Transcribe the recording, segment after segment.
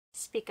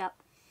Speak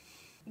up.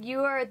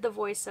 You are the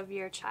voice of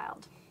your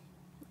child.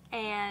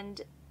 And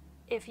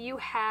if you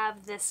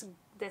have this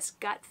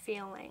gut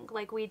feeling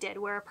like we did,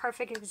 we're a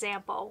perfect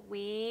example.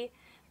 We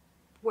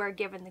were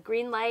given the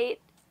green light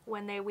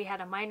when we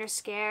had a minor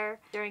scare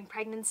during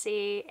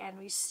pregnancy, and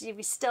we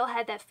still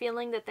had that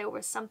feeling that there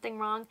was something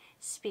wrong.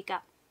 Speak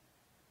up.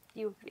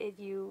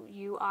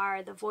 You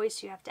are the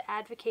voice. You have to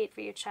advocate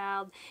for your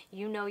child.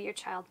 You know your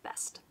child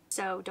best.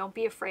 So don't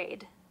be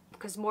afraid,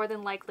 because more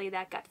than likely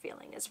that gut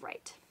feeling is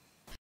right.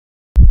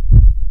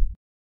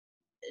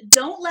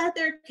 Don't let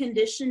their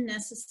condition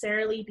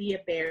necessarily be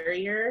a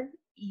barrier.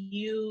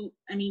 You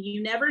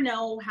never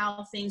know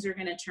how things are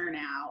going to turn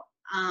out.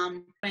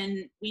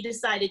 When we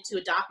decided to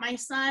adopt my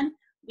son,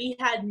 we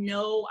had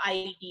no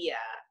idea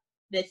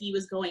that he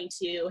was going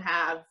to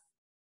have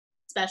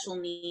special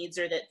needs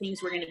or that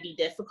things were going to be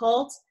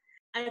difficult.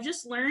 I've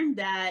just learned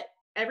that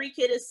every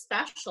kid is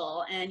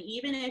special, and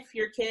even if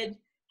your kid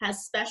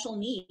has special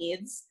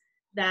needs,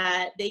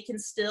 that they can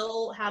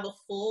still have a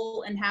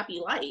full and happy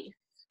life,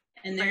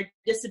 and their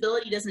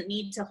disability doesn't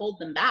need to hold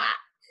them back.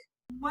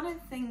 One of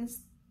the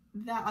things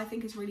that I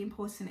think is really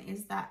important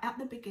is that at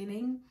the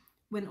beginning,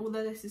 when all of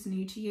this is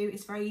new to you,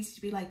 it's very easy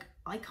to be like,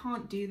 I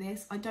can't do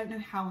this. I don't know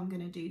how I'm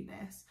going to do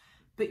this.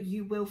 But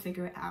you will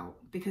figure it out,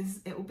 because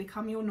it will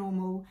become your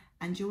normal,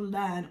 and you'll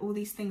learn all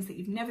these things that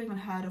you've never even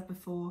heard of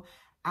before,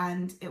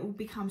 and it will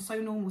become so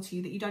normal to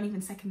you that you don't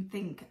even second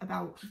think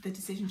about the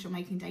decisions you're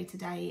making day to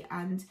day.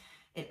 And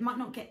it might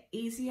not get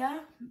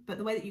easier, but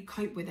the way that you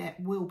cope with it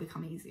will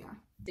become easier.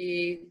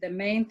 The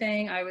main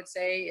thing I would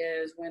say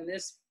is when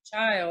this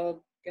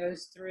child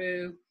goes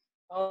through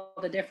all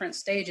the different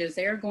stages,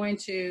 they're going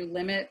to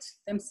limit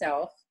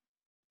themselves.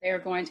 They're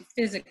going to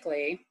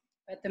physically,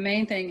 but the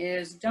main thing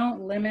is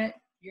don't limit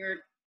your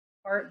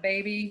heart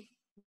baby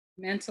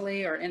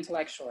mentally or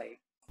intellectually.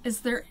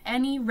 Is there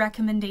any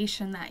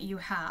recommendation that you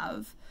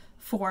have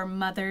for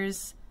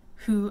mothers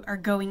who are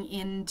going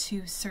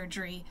into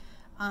surgery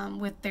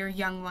with their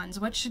young ones?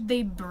 What should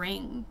they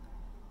bring?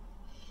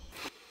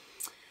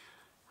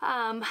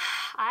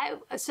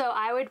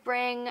 I would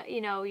bring,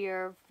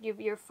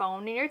 your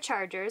phone and your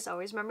chargers.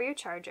 Always remember your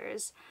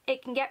chargers.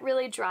 It can get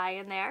really dry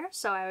in there,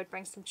 so I would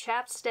bring some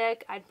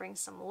chapstick. I'd bring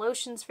some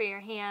lotions for your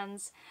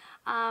hands.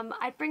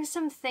 I'd bring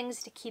some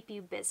things to keep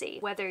you busy,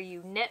 whether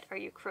you knit or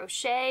you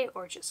crochet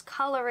or just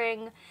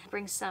coloring.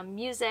 Bring some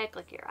music,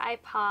 like your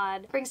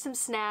iPod. Bring some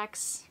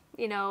snacks.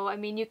 You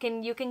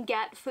can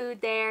get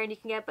food there, and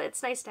but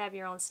it's nice to have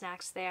your own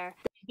snacks there.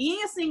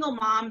 Being a single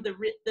mom,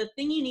 the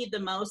thing you need the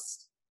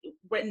most,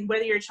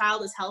 whether your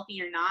child is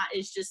healthy or not,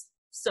 is just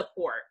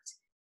support.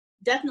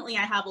 Definitely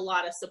I have a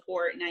lot of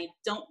support, and I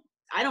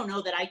don't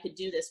know that I could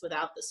do this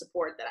without the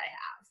support that I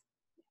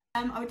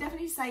have. I would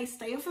definitely say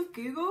stay off of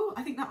Google.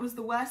 I think that was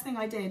the worst thing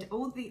I did.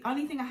 The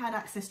only thing I had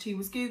access to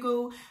was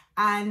Google,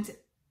 and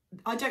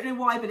I don't know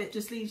why, but it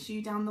just leads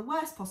you down the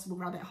worst possible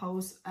rabbit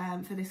holes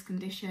for this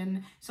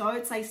condition. So I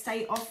would say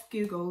stay off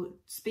Google.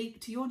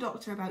 Speak to your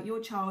doctor about your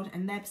child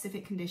and their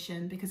specific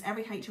condition, because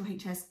every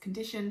HLHS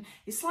condition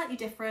is slightly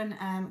different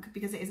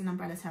because it is an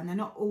umbrella term. They're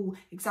not all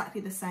exactly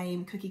the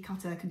same cookie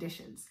cutter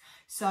conditions.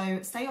 So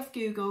stay off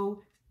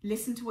Google.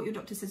 Listen to what your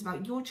doctor says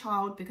about your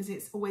child, because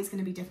it's always going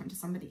to be different to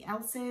somebody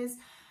else's.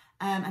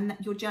 And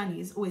that your journey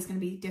is always going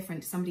to be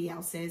different to somebody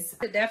else's.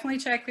 Definitely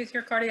check with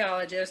your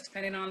cardiologist,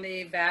 depending on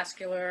the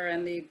vascular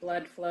and the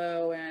blood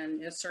flow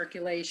and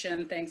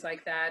circulation, things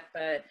like that.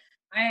 But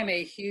I am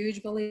a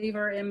huge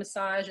believer in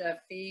massage of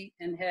feet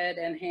and head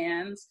and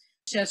hands.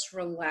 Just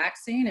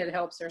relaxing, it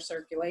helps their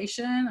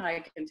circulation.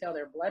 I can tell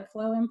their blood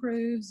flow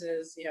improves.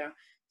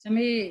 To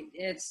me,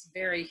 it's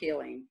very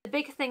healing. The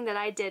big thing that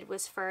I did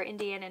was for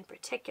Indiana in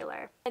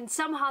particular. And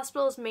some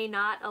hospitals may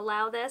not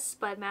allow this,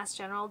 but Mass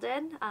General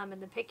did in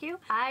the PICU.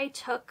 I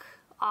took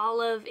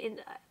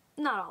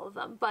not all of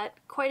them, but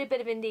quite a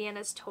bit of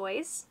Indiana's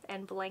toys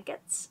and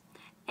blankets,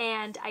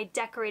 and I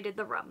decorated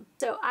the room.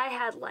 So I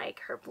had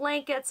her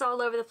blankets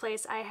all over the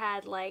place. I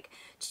had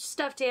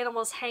stuffed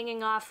animals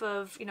hanging off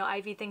of,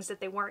 IV things that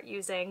they weren't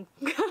using.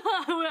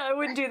 I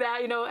wouldn't do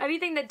that,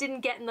 anything that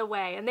didn't get in the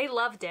way. And they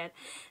loved it.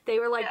 They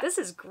were like, this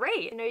is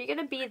great. You're going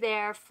to be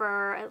there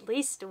for at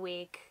least a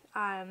week.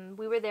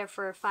 We were there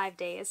for 5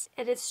 days,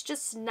 and it's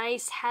just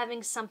nice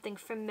having something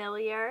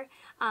familiar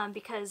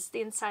because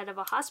the inside of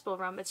a hospital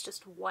room, it's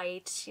just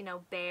white,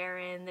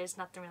 barren, there's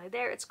nothing really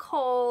there. It's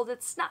cold,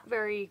 it's not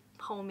very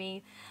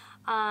homey.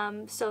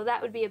 So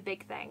that would be a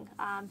big thing.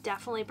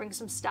 Definitely bring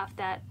some stuff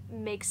that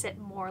makes it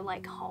more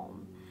like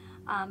home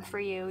for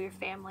you, your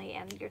family,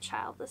 and your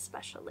child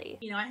especially.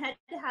 I had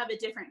to have a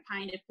different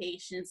kind of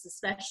patience,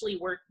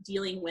 especially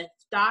dealing with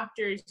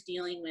doctors,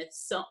 dealing with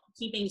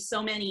keeping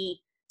so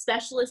many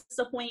specialist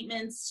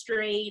appointments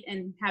straight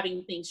and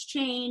having things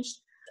changed,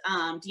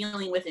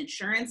 dealing with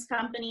insurance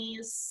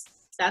companies.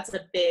 That's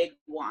a big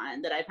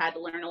one that I've had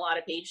to learn a lot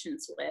of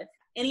patience with.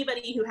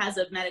 Anybody who has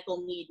a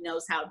medical need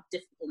knows how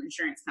difficult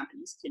insurance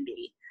companies can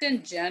be.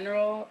 In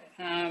general,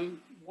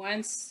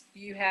 once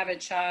you have a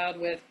child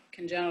with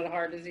congenital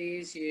heart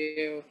disease,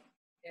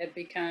 it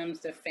becomes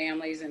the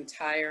family's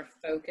entire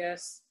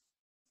focus.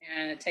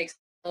 and it takes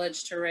a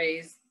village to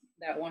raise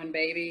that one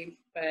baby,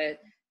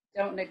 but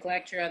don't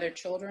neglect your other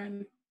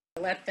children.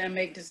 Let them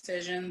make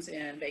decisions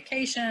in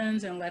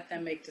vacations, and let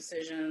them make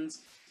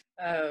decisions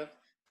of,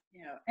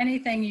 you know,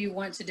 anything you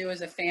want to do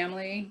as a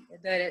family,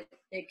 that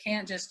it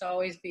can't just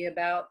always be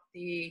about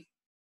the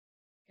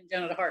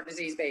congenital heart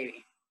disease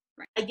baby.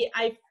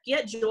 I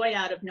get joy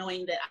out of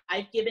knowing that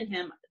I've given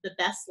him the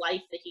best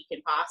life that he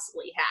can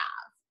possibly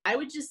have. I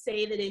would just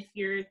say that if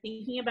you're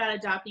thinking about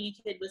adopting a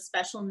kid with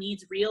special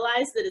needs,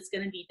 realize that it's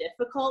going to be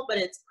difficult, but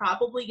it's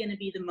probably going to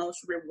be the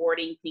most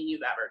rewarding thing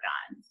you've ever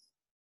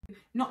done.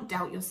 Not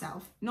doubt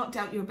yourself, not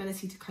doubt your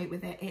ability to cope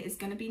with it. It is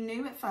going to be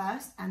new at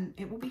first and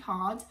it will be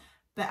hard,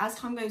 but as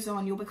time goes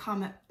on, you'll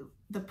become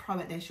the pro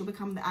at this, you'll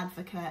become the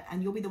advocate,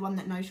 and you'll be the one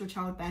that knows your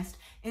child best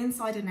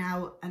inside and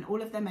out, and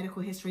all of their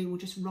medical history will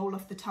just roll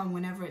off the tongue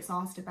whenever it's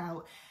asked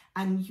about,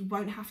 and you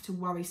won't have to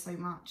worry so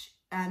much.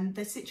 And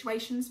the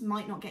situations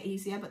might not get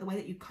easier, but the way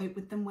that you cope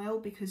with them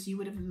will, because you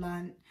would have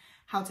learned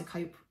how to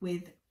cope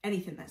with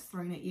anything that's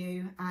thrown at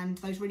you, and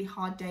those really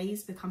hard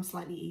days become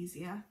slightly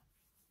easier.